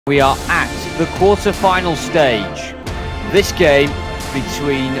We are at the quarter-final stage. This game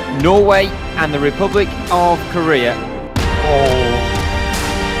between Norway and the Republic of Korea.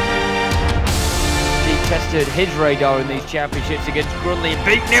 He tested his radar in these championships against Grunley,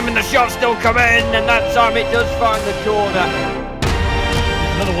 beating him, and the shot still come in, and that time it does find the corner.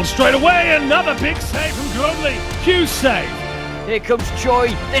 Another one straight away, another big save from Grunley. Huge save. Here comes Choi.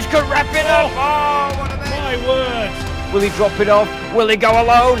 This could wrap it up. Oh, what a minute. My word. Will he drop it off? Will he go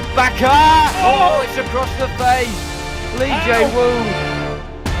alone? Back up! Oh, it's across the face. Lee Jae-woo.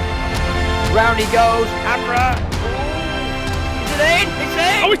 Round he goes. Hamra. Is it in? It's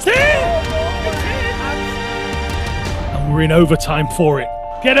in! Oh, it's in! And we're in overtime for it.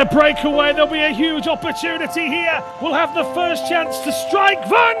 Get a breakaway. There'll be a huge opportunity here. We'll have the first chance to strike.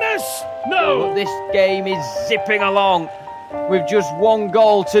 Varnes! No! But this game is zipping along with just one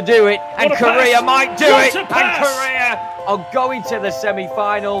goal to do it, and Korea might do it, and Korea are going to the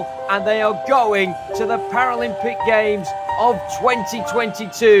semi-final, and they are going to the Paralympic Games of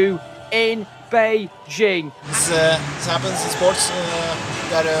 2022 in Beijing. This happens in sports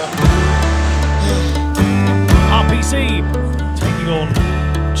that RPC taking on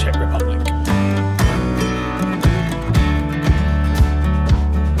Czech Republic.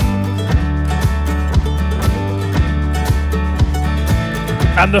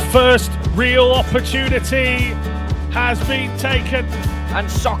 And the first real opportunity has been taken. And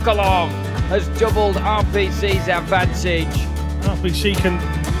Sokolov has doubled RPC's advantage. RPC can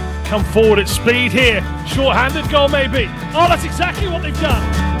come forward at speed here. Short-handed goal maybe. Oh, that's exactly what they've done.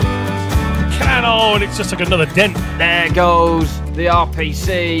 And it's just like another dent. There goes the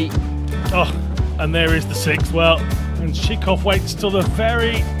RPC. Oh, and there is the sixth. Well, and Shikov waits till the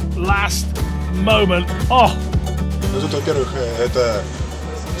very last moment. Oh. Ну тут, во-первых, это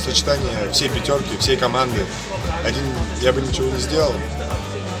сочетание всей пятерки, всей команды. Один я бы ничего не сделал.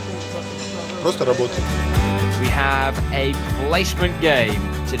 Просто работает. We have a placement game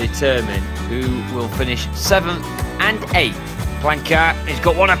to determine who will finish 7th and 8th. Planka has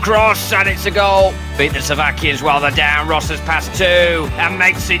got one across, and it's a goal. Beat the Slovakians while they're down. Ross has passed 2 and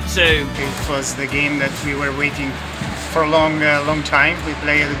makes it 2. It was the game that we were waiting for a long time. We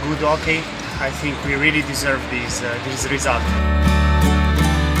played good hockey. I think we really deserve this result.